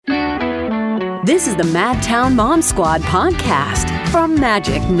This is the Madtown Mom Squad podcast from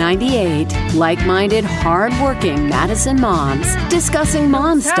Magic 98. Like-minded, hard-working Madison moms discussing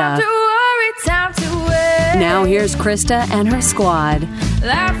mom stuff. Time to worry, time to wait. Now here's Krista and her squad.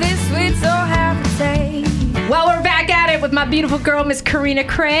 Life is sweet, so happy day. Well, we're back at it with my beautiful girl, Miss Karina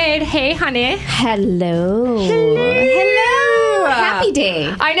Craig. Hey, honey. Hello. Happy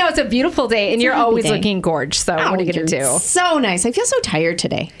day. I know, it's a beautiful day, and you're always day. looking gorgeous, so what are you going to do? So nice. I feel so tired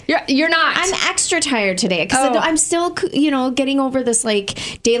today. You're not. I'm extra tired today because I'm still, getting over this,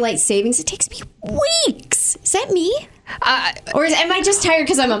 daylight savings. It takes me weeks. Is that me? Or am I just tired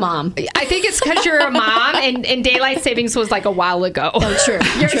because I'm a mom? I think it's because you're a mom, and daylight savings was like a while ago. Oh, true.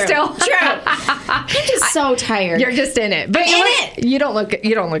 You're still true. I'm just so tired. You're just in it, but you don't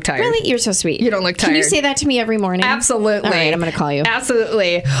look tired. Really, you're so sweet. You don't look tired. Can you say that to me every morning? Absolutely. All right, I'm going to call you.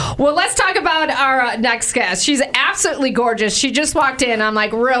 Absolutely. Well, let's talk about our next guest. She's absolutely gorgeous. She just walked in. I'm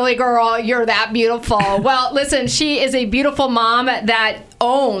like, really, girl? You're that beautiful. Well, listen, she is a beautiful mom that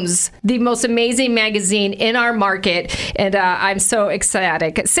owns the most amazing magazine in our market, and I'm so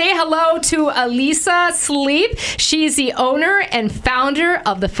ecstatic. Say hello to Elisa Sleep. She's the owner and founder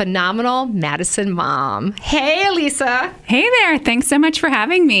of the phenomenal Madison Mom. Hey, Elisa. Hey there. Thanks so much for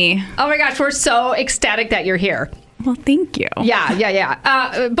having me. Oh my gosh, we're so ecstatic that you're here. Well, thank you.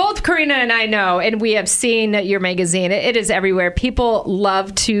 Yeah. Both Karina and I know, and we have seen your magazine. It is everywhere. People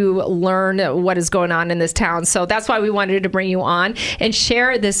love to learn what is going on in this town. So that's why we wanted to bring you on and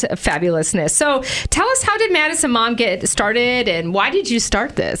share this fabulousness. So tell us, how did Madison Mom get started, and why did you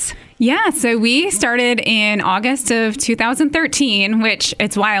start this? Yeah, so we started in August of 2013, which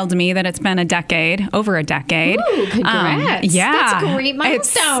it's wild to me that it's been over a decade. Ooh, congrats. Yeah. That's a great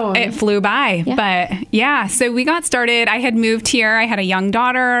milestone. It flew by. Yeah. But yeah, so we got started. I had moved here. I had a young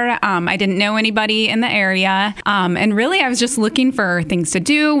daughter. I didn't know anybody in the area. And really, I was just looking for things to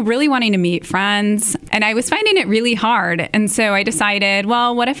do, really wanting to meet friends. And I was finding it really hard. And so I decided,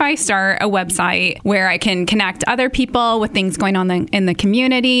 well, what if I start a website where I can connect other people with things going on in the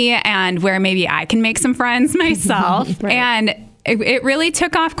community, and where maybe I can make some friends myself. Right. And it really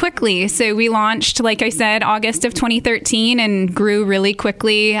took off quickly. So we launched, like I said, August of 2013, and grew really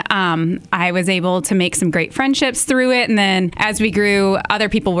quickly. I was able to make some great friendships through it. And then as we grew, other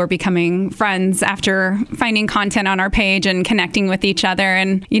people were becoming friends after finding content on our page and connecting with each other.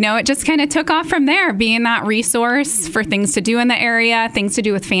 And, it just kind of took off from there, being that resource for things to do in the area, things to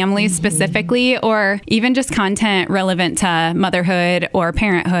do with families specifically, or even just content relevant to motherhood or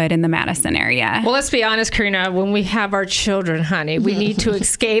parenthood in the Madison area. Well, let's be honest, Karina, when we have our children, honey, we need to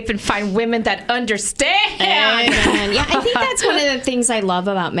escape and find women that understand. Yeah, I think that's one of the things I love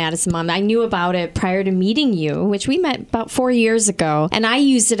about Madison Mom. I knew about it prior to meeting you, which we met about 4 years ago. And I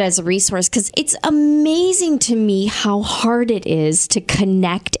used it as a resource because it's amazing to me how hard it is to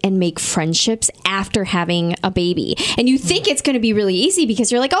connect and make friendships after having a baby. And you think it's going to be really easy because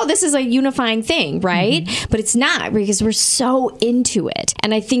you're like, oh, this is a unifying thing, right? Mm-hmm. But it's not, because we're so into it.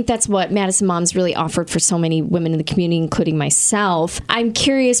 And I think that's what Madison Mom's really offered for so many women in the community, including myself. I'm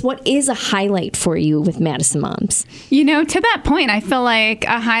curious, what is a highlight for you with Madison Moms? To that point, I feel like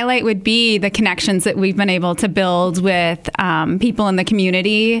a highlight would be the connections that we've been able to build with people in the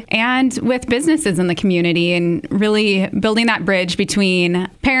community and with businesses in the community, and really building that bridge between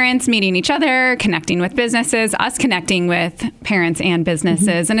parents meeting each other, connecting with businesses, us connecting with parents and businesses.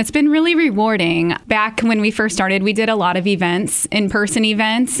 Mm-hmm. And it's been really rewarding. Back when we first started, we did a lot of events, in-person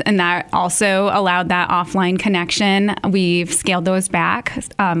events, and that also allowed that offline connection. We've scaled those back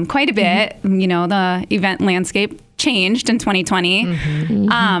quite a bit. Mm-hmm. The event landscape changed in 2020.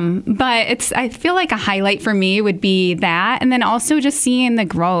 Mm-hmm. But I feel like a highlight for me would be that. And then also just seeing the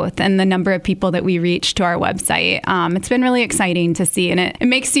growth and the number of people that we reach to our website. It's been really exciting to see. And it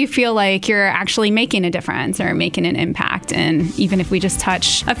makes you feel like you're actually making a difference or making an impact. And even if we just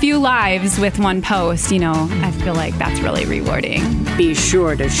touch a few lives with one post, I feel like that's really rewarding. Be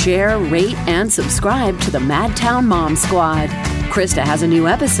sure to share, rate, and subscribe to the Madtown Mom Squad. Krista has a new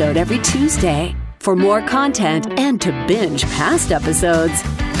episode every Tuesday. For more content and to binge past episodes,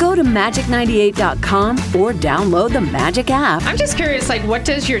 go to magic98.com or download the Magic app. I'm just curious, what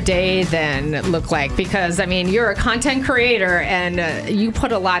does your day then look like? Because, you're a content creator and you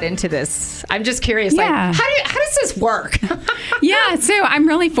put a lot into this. I'm just curious, how does this work? Yeah, so I'm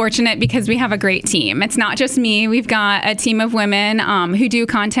really fortunate because we have a great team. It's not just me. We've got a team of women who do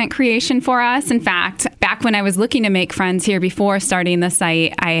content creation for us. In fact, back when I was looking to make friends here before starting the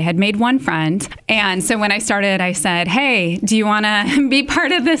site, I had made one friend. And so when I started, I said, hey, do you want to be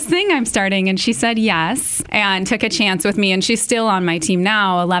part of this thing I'm starting? And she said yes, and took a chance with me. And she's still on my team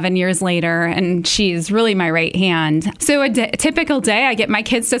now, 11 years later, and she's really my right hand. So a typical day, I get my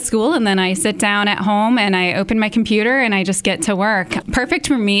kids to school, and then I sit down at home and I open my computer and I just get to work. Perfect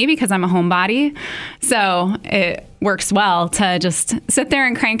for me because I'm a homebody. So it works well to just sit there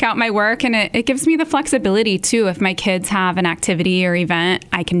and crank out my work. And it gives me the flexibility too. If my kids have an activity or event,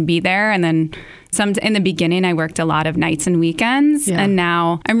 I can be there. And then in the beginning, I worked a lot of nights and weekends. Yeah. And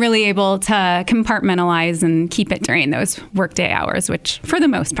now I'm really able to compartmentalize and keep it during those workday hours, which for the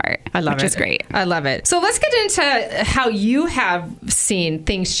most part, which is great. I love it. So let's get into how you have seen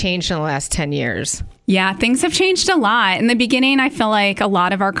things change in the last 10 years. Yeah, things have changed a lot. In the beginning, I feel like a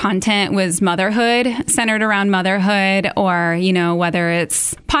lot of our content was motherhood, centered around motherhood, or, whether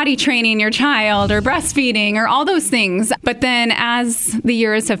it's potty training your child or breastfeeding or all those things. But then as the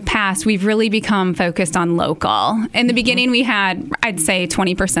years have passed, we've really become focused on local. In the beginning, we had, I'd say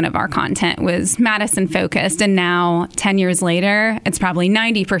 20% of our content was Madison focused. And now 10 years later, it's probably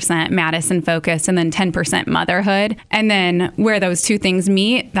 90% Madison focused and then 10% motherhood. And then where those two things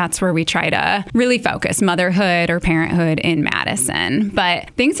meet, that's where we try to really focus motherhood or parenthood in Madison.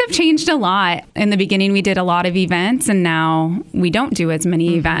 But things have changed a lot. In the beginning, we did a lot of events, and now we don't do as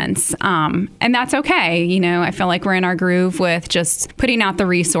many events. And that's okay. I feel like we're in our groove with just putting out the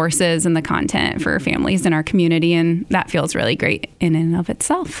resources and the content for families in our community, and that feels really great in and of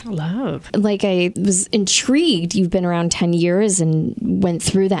itself. Love. Like, I was intrigued. You've been around 10 years and went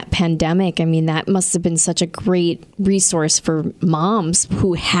through that pandemic. I mean, that must have been such a great resource for moms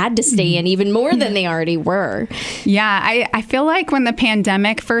who had to stay in even more than they already were. Yeah, I feel like when the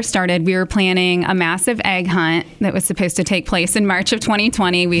pandemic first started, we were planning a massive egg hunt that was supposed to take place in March of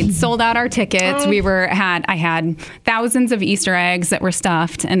 2020. We'd sold out our tickets. I had thousands of Easter eggs that were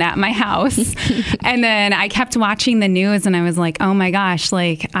stuffed and at my house. And then I kept watching the news and I was like, oh my gosh,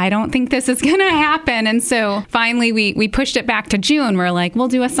 I don't think this is going to happen. And so finally we pushed it back to June. We're like, we'll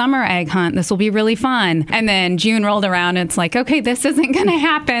do a summer egg hunt. This will be really fun. And then June rolled around and it's like, okay, this isn't going to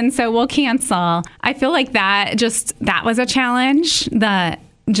happen. So we'll cancel. I feel like that was a challenge.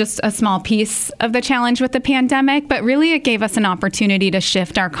 Just a small piece of the challenge with the pandemic, but really it gave us an opportunity to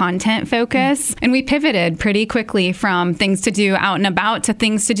shift our content focus. And we pivoted pretty quickly from things to do out and about to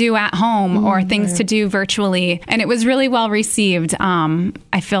things to do at home or things to do virtually. And it was really well received.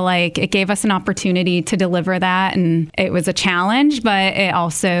 I feel like it gave us an opportunity to deliver that. And it was a challenge, but it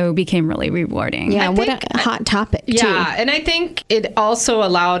also became really rewarding. Yeah, what a hot topic, too. Yeah, and I think it also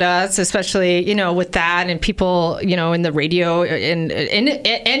allowed us, especially, with that and people, in the radio and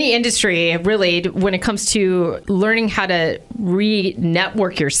any industry, really, when it comes to learning how to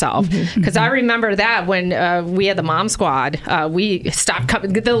re-network yourself. Because I remember that when we had the Mom Squad,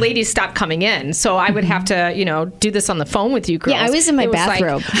 the ladies stopped coming in. So I would have to, do this on the phone with you girls. Yeah, I was in my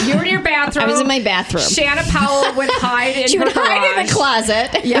bathrobe. You were in your bathroom. I was in my bathrobe. Shanna Powell would hide in her garage. Hide in the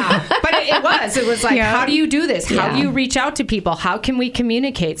closet. Yeah, but it was like, how do you do this? How do you reach out to people? How can we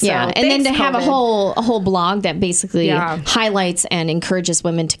communicate? So, and then to have a whole blog that basically highlights and encourages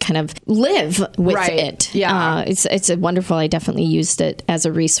women to kind of live with it. Yeah, it's a wonderful. I definitely used it as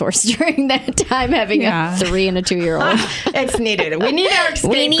a resource during that time, having a 3 and a 2-year-old. It's needed. We need our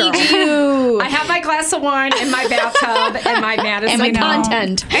escape. We need you. I have my glass of wine in my bathtub and my Madison and my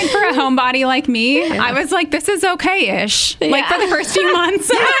content. And for a homebody like me, I was like, this is okay-ish. Like for the first few months,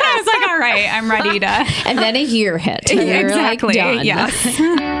 I was like, all right, I'm ready to. And then a year hit. Exactly. Like, yes.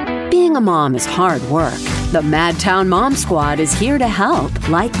 Being a mom is hard work. The Madtown Mom Squad is here to help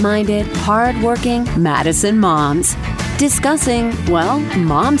like-minded, hard-working Madison moms discussing,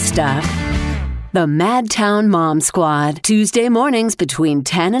 mom stuff. The Madtown Mom Squad, Tuesday mornings between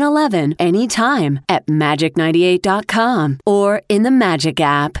 10 and 11, anytime at magic98.com or in the Magic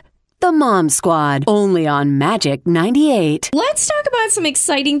app. The Mom Squad, only on Magic 98. Let's talk about some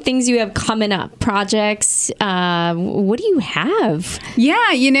exciting things you have coming up. Projects. What do you have? Yeah,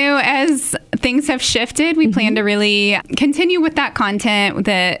 as things have shifted, we plan to really continue with that content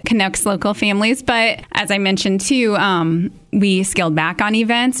that connects local families. But as I mentioned too, we scaled back on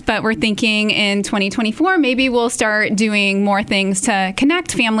events, but we're thinking in 2024, maybe we'll start doing more things to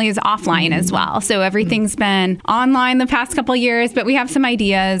connect families offline as well. So everything's been online the past couple of years, but we have some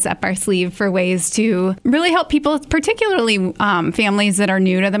ideas up our sleeve for ways to really help people, particularly families that are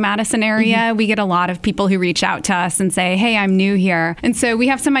new to the Madison area. We get a lot of people who reach out to us and say, hey, I'm new here. And so we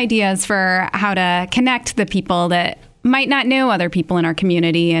have some ideas for how to connect the people that might not know other people in our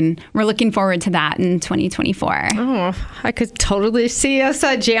community. And we're looking forward to that in 2024. Oh, I could totally see us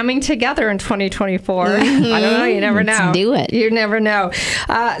jamming together in 2024. I don't know. You never know. Let's do it. You never know.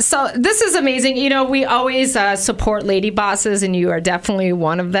 So this is amazing. We always support lady bosses, and you are definitely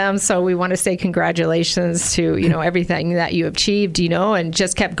one of them. So we want to say congratulations to, everything that you achieved, and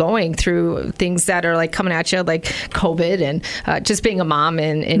just kept going through things that are like coming at you, like COVID and just being a mom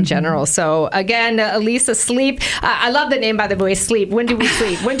in general. So again, Lisa Sleep. I love the name, by the way, Sleep. When do we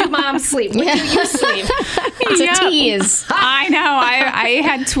sleep? When do moms sleep? When do you sleep? It's a tease. I know. I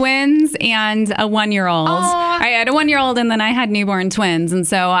had twins and a 1-year-old. I had a 1-year-old and then I had newborn twins. And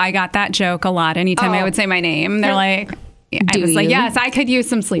so I got that joke a lot anytime I would say my name. They're like... I was like, yes, I could use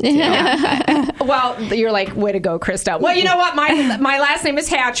some sleep too. Well, you're like, way to go, Krista. Well, you know what? My last name is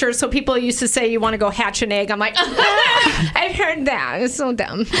Hatcher, so people used to say you want to go hatch an egg. I'm like, I've heard that. It's so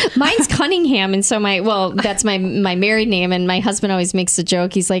dumb. Mine's Cunningham, and so that's my married name, and my husband always makes a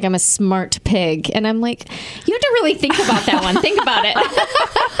joke. He's like, I'm a smart pig. And I'm like, you have to really think about that one. Think about it.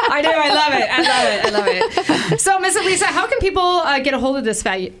 I do. I love it. So, Miss Elisa, how can people get a hold of this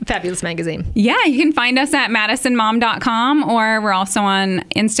fabulous magazine? Yeah, you can find us at madisonmom.com. Or we're also on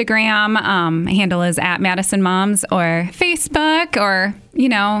Instagram. Handle is at Madison Moms, or Facebook, or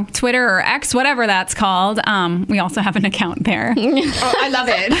Twitter or X, whatever that's called. We also have an account there. Oh, I love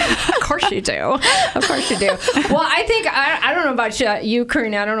it. Of course you do. Well, I think I don't know about you,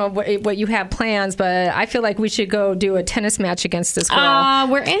 Karina. I don't know what you have plans, but I feel like we should go do a tennis match against this girl.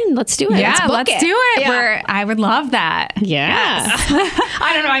 We're in. Let's do it. Yeah, let's do it. Yeah. I would love that. Yeah.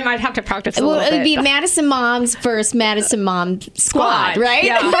 I don't know. I might have to practice a little bit. It would be Madison Moms versus Madison Mom Squad, right?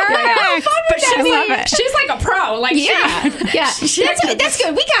 Yeah. But she's like a pro. Like yeah. That's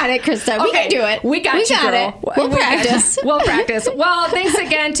good. We got it, Krista. We can do it. We got it. We'll practice. We'll practice. Well, thanks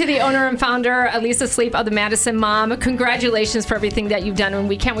again to the owner and founder, Elisa Sleep of the Madison Mom. Congratulations for everything that you've done, and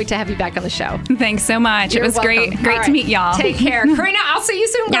we can't wait to have you back on the show. Thanks so much. You're it was welcome. great to meet y'all. Take care. Karina, I'll see you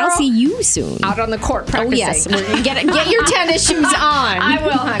soon, girl. I'll see you soon. Out on the court practicing. Oh, yes. Get your tennis shoes on. I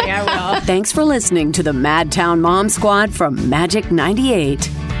will, honey. I will. Thanks for listening to the Madtown Mom Squad from Magic 98.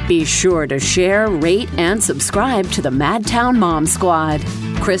 Be sure to share, rate, and subscribe to the Madtown Mom Squad.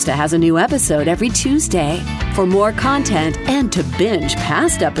 Krista has a new episode every Tuesday. For more content and to binge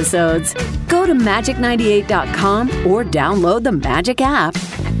past episodes, go to magic98.com or download the Magic app.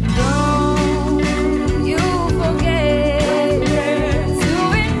 Don't you forget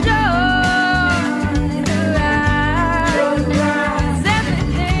to enjoy the ride.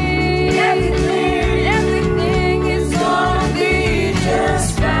 Everything is gonna be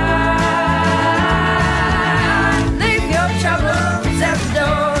just fine. Leave your troubles at the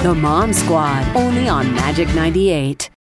door. The Mom Squad, only on Magic 98.